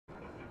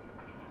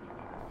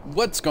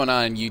What's going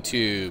on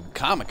YouTube?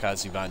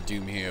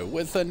 Kamikazevondoom here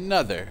with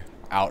another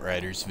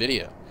Outriders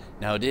video.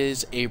 Now it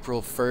is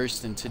April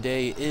 1st and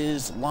today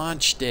is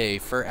launch day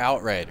for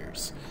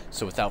Outriders.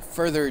 So without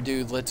further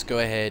ado, let's go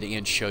ahead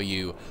and show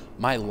you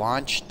my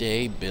launch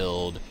day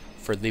build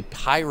for the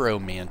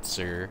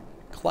Pyromancer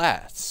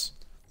class.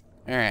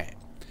 Alright,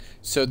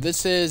 so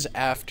this is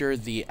after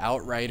the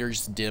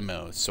Outriders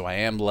demo. So I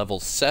am level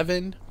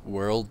 7,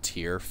 world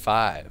tier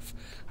 5.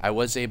 I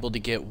was able to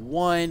get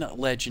one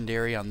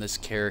legendary on this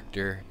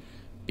character,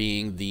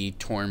 being the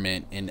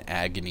Torment and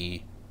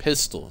Agony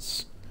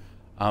pistols.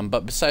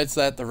 But besides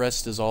that, the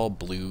rest is all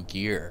blue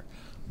gear.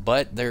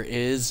 But there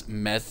is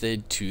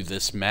method to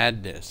this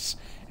madness.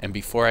 And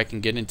before I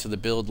can get into the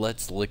build,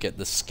 let's look at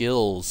the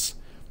skills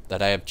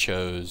that I have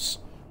chose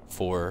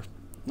for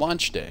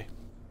launch day.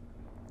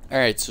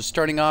 Alright, so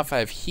starting off, I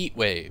have Heat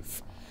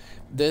Wave.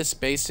 This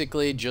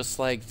basically, just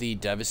like the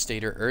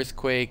Devastator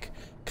Earthquake,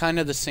 kind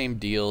of the same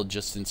deal,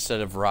 just instead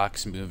of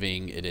rocks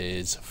moving, it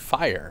is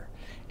fire.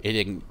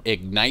 It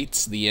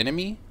ignites the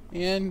enemy,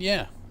 and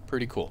yeah,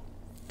 pretty cool.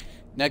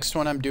 Next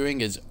one I'm doing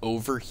is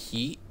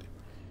Overheat.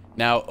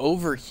 Now,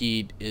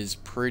 Overheat is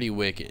pretty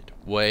wicked.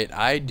 What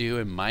I do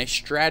in my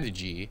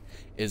strategy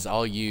is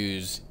I'll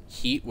use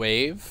Heat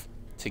Wave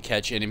to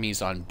catch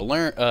enemies on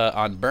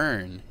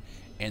burn,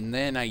 and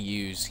then I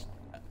use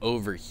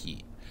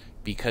Overheat.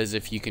 Because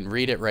if you can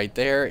read it right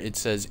there, it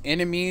says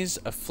enemies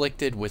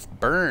afflicted with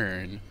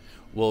burn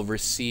will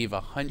receive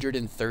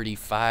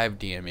 135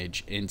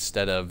 damage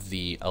instead of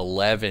the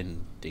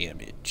 11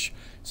 damage.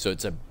 So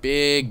it's a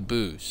big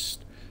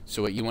boost.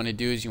 So what you want to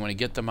do is you want to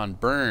get them on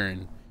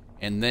burn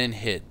and then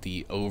hit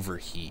the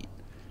Overheat,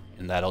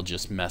 and that'll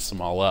just mess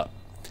them all up.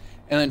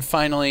 And then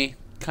finally,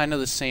 kind of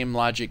the same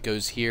logic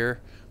goes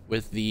here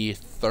with the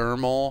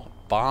Thermal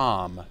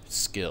Bomb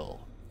skill.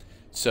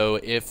 So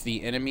if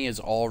the enemy is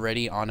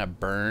already on a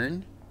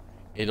burn,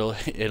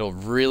 it'll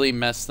really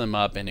mess them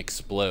up and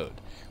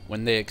explode.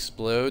 When they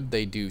explode,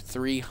 they do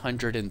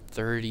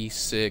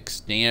 336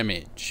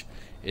 damage.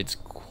 It's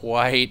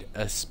quite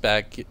a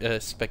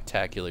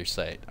spectacular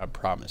sight, I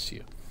promise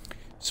you.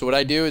 So what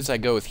I do is I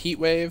go with Heat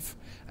Wave,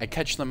 I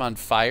catch them on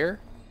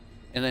fire,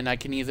 and then I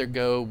can either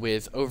go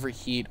with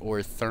Overheat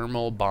or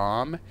Thermal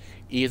Bomb.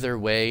 Either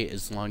way,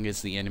 as long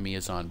as the enemy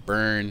is on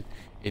burn,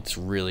 it's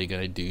really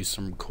going to do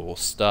some cool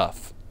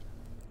stuff.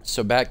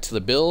 So back to the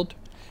build.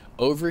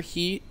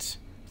 Overheat,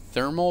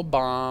 Thermal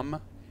Bomb,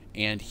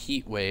 and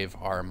Heat Wave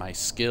are my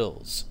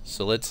skills.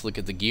 So let's look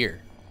at the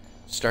gear.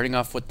 Starting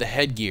off with the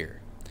headgear.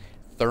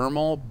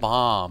 Thermal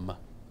Bomb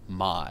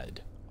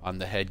mod on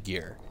the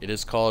headgear. It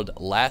is called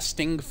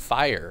Lasting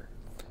Fire.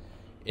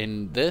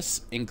 And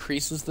this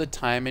increases the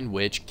time in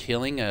which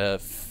killing an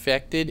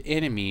affected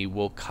enemy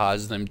will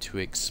cause them to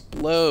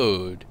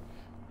explode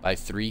by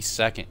 3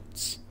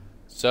 seconds.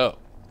 So,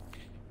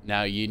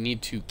 now you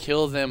need to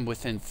kill them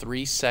within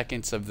 3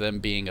 seconds of them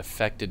being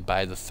affected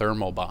by the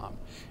thermal bomb.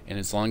 And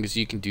as long as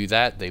you can do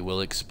that, they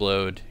will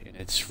explode, and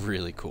it's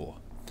really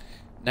cool.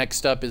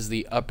 Next up is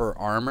the upper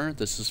armor.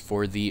 This is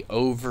for the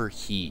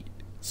Overheat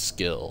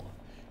skill.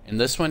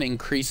 And this one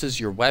increases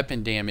your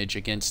weapon damage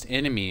against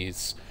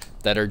enemies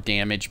that are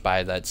damaged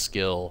by that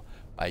skill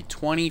by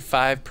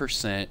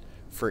 25%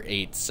 for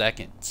 8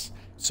 seconds.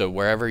 So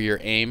wherever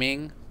you're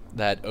aiming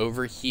that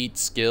Overheat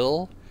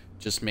skill,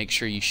 just make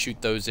sure you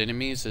shoot those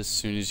enemies as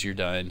soon as you're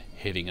done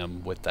hitting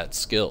them with that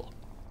skill.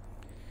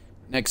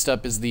 Next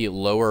up is the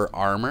lower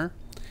armor.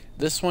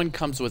 This one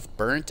comes with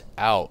Burnt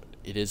Out.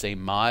 It is a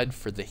mod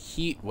for the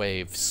Heat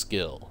Wave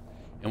skill.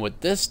 And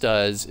what this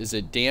does is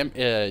it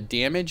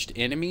damaged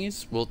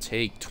enemies will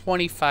take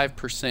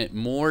 25%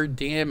 more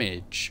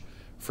damage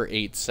for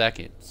 8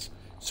 seconds.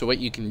 So what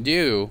you can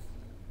do,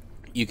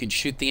 you can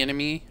shoot the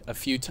enemy a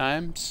few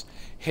times,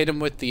 hit them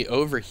with the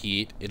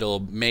Overheat, it'll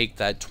make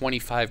that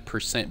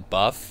 25%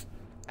 buff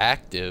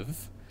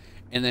active,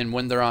 and then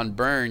when they're on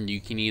burn, you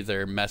can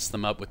either mess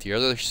them up with your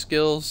other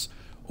skills,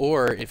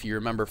 or if you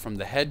remember from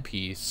the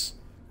headpiece,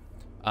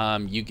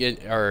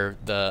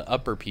 the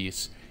upper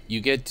piece, you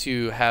get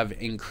to have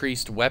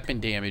increased weapon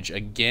damage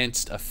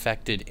against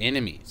affected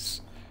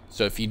enemies.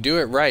 So if you do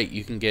it right,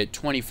 you can get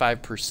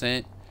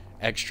 25%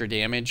 extra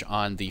damage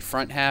on the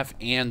front half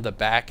and the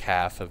back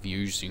half of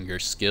using your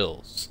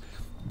skills.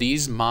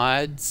 These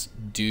mods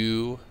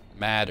do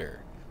matter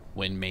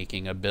when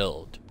making a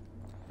build.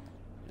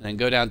 And then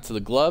go down to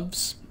the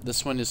gloves.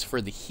 This one is for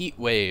the Heat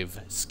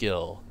Wave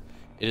skill.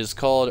 It is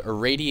called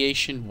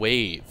Irradiation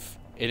Wave.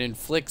 It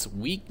inflicts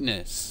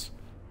weakness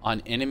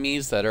on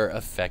enemies that are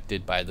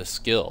affected by the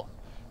skill.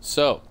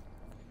 So,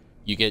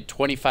 you get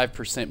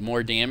 25%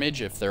 more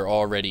damage if they're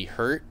already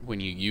hurt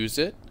when you use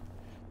it.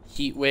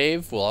 Heat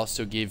Wave will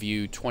also give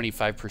you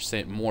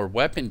 25% more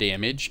weapon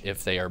damage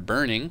if they are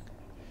burning.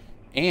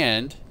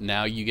 And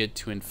now you get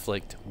to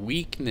inflict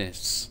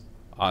weakness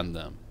on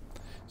them.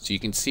 So you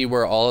can see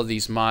where all of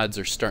these mods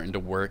are starting to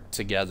work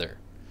together.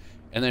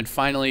 And then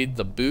finally,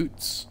 the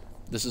boots.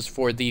 This is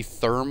for the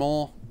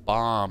Thermal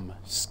Bomb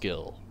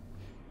skill.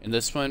 And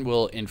this one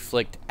will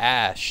inflict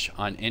ash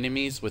on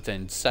enemies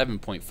within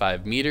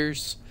 7.5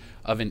 meters.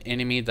 of an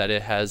enemy that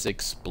it has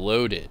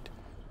exploded.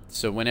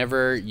 So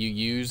whenever you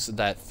use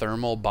that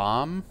thermal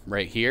bomb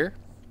right here,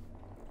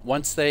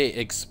 once they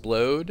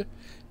explode,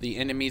 the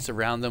enemies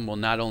around them will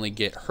not only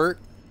get hurt,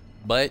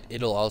 but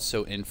it'll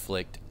also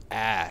inflict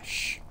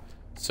ash.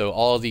 So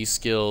all these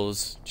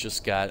skills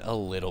just got a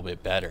little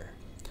bit better.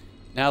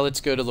 Now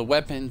let's go to the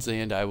weapons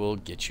and I will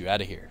get you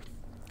out of here.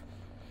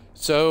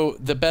 So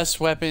the best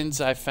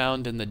weapons I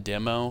found in the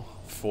demo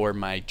for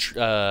my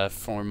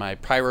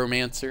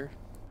Pyromancer,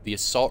 the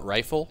assault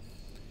rifle.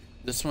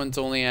 This one's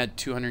only at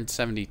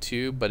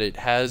 272, but it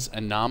has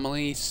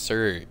anomaly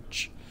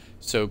surge.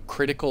 So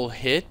critical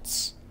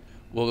hits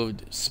will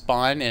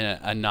spawn an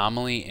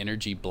anomaly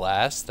energy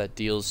blast that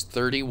deals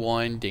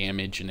 31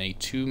 damage in a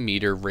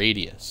 2-meter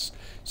radius.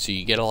 So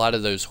you get a lot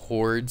of those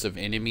hordes of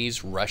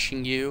enemies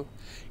rushing you.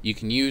 You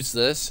can use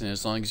this, and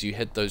as long as you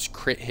hit those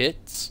crit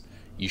hits,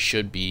 you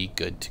should be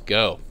good to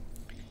go.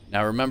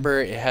 Now remember,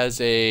 it has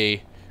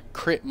a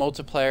crit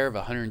multiplier of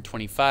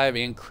 125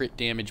 and crit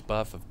damage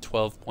buff of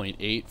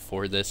 12.8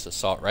 for this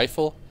assault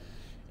rifle.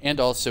 And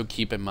also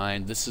keep in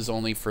mind, this is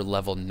only for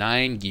level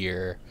 9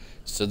 gear,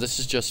 so this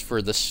is just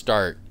for the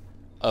start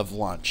of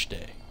launch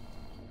day.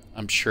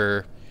 I'm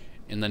sure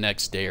in the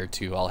next day or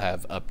two I'll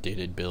have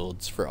updated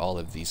builds for all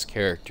of these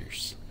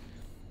characters.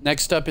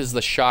 Next up is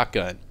the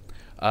shotgun.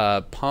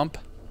 Pump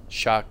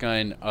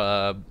shotgun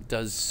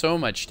does so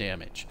much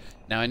damage.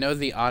 Now I know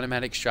the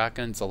automatic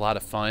shotgun's a lot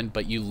of fun,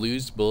 but you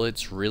lose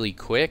bullets really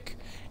quick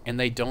and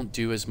they don't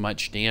do as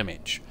much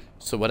damage.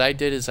 So what I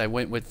did is I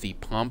went with the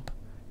pump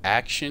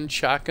action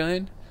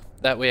shotgun.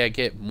 That way I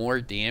get more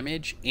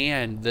damage,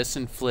 and this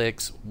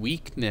inflicts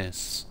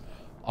weakness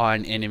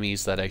on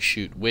enemies that I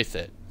shoot with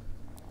it.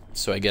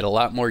 So I get a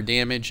lot more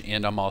damage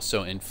and I'm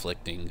also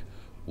inflicting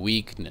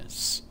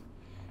weakness.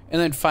 And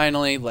then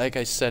finally, like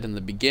I said in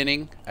the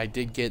beginning, I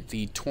did get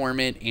the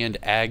Torment and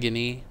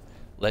Agony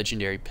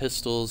legendary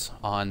pistols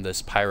on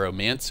this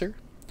Pyromancer.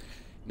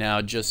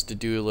 Now just to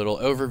do a little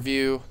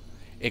overview,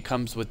 it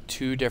comes with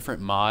 2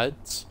 different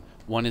mods.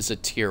 One is a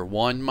tier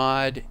 1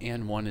 mod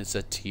and one is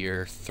a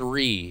tier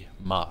 3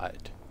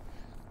 mod.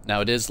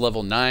 Now it is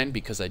level 9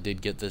 because I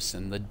did get this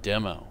in the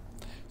demo.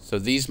 So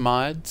these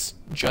mods,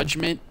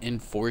 Judgment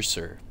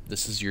Enforcer,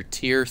 this is your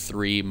tier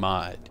 3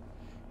 mod.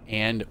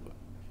 And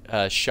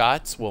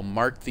shots will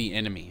mark the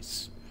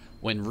enemies.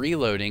 When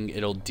reloading,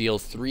 it'll deal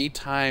 3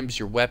 times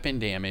your weapon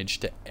damage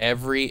to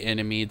every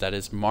enemy that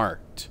is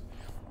marked.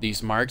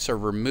 These marks are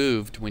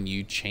removed when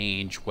you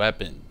change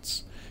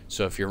weapons.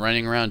 So if you're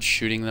running around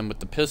shooting them with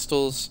the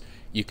pistols,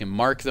 you can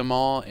mark them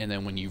all, and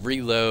then when you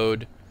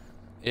reload,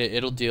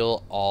 it'll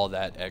deal all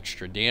that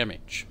extra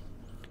damage.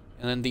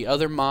 And then the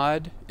other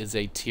mod is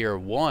a tier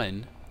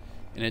 1,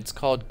 and it's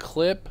called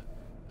Clip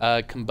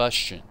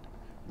Combustion.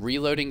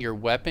 Reloading your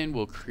weapon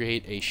will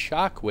create a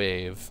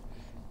shockwave,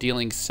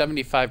 dealing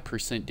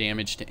 75%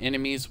 damage to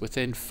enemies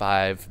within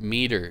 5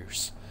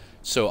 meters.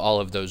 So all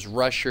of those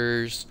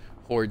rushers,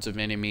 hordes of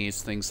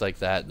enemies, things like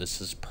that,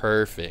 this is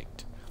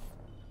perfect.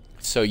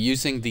 So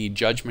using the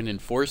Judgment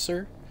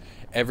Enforcer,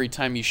 every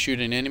time you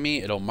shoot an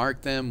enemy, it'll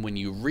mark them. When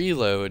you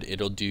reload,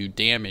 it'll do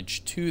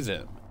damage to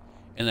them.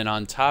 And then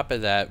on top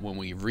of that, when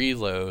we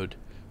reload,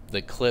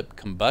 the Clip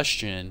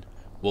Combustion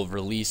will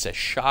release a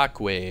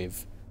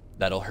shockwave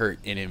that'll hurt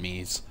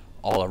enemies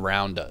all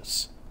around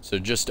us. So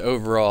just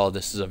overall,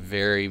 this is a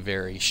very,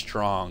 very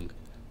strong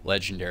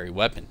legendary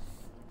weapon.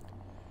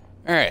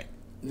 Alright,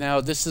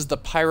 now this is the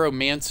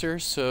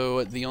Pyromancer,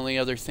 so the only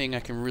other thing I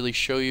can really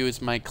show you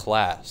is my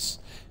class.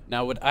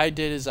 Now what I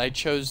did is I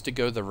chose to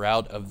go the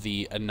route of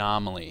the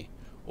anomaly,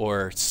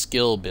 or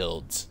skill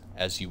builds,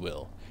 as you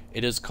will.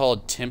 It is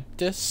called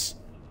Tempest,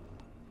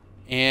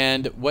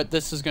 and what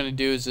this is going to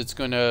do is it's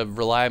going to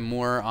rely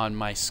more on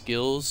my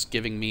skills,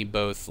 giving me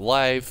both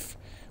life,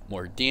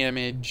 more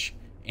damage,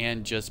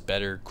 and just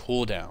better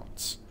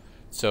cooldowns.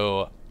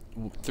 So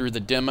through the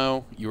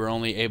demo, you were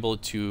only able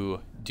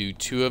to do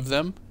 2 of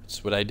them.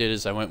 So what I did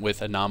is I went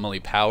with Anomaly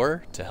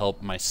Power to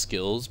help my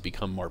skills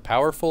become more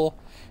powerful,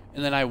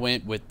 and then I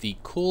went with the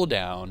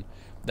cooldown.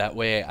 That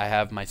way I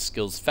have my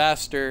skills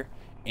faster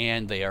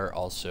and they are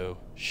also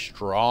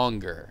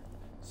stronger.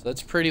 So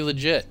that's pretty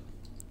legit.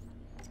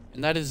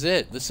 And that is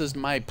it. This is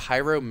my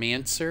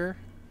Pyromancer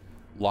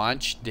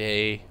launch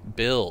day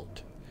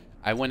build.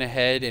 I went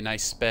ahead and I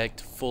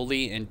spec'd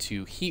fully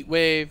into Heat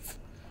Wave,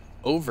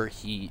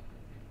 Overheat,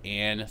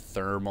 and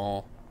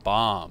Thermal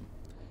Bomb.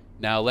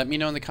 Now let me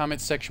know in the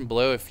comments section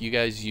below if you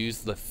guys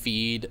use the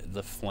Feed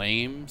the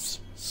Flames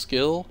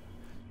skill,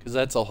 because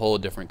that's a whole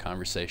different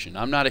conversation.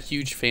 I'm not a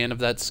huge fan of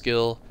that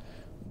skill,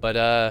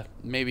 but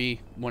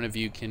maybe one of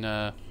you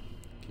can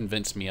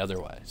convince me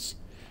otherwise.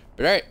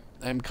 But alright,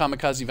 I'm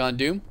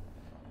Kamikazevondoom.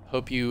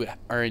 Hope you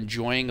are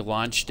enjoying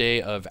launch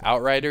day of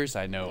Outriders.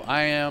 I know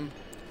I am.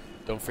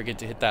 Don't forget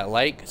to hit that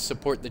like,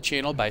 support the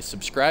channel by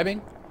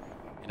subscribing,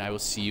 and I will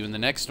see you in the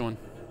next one.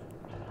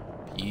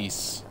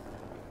 Peace.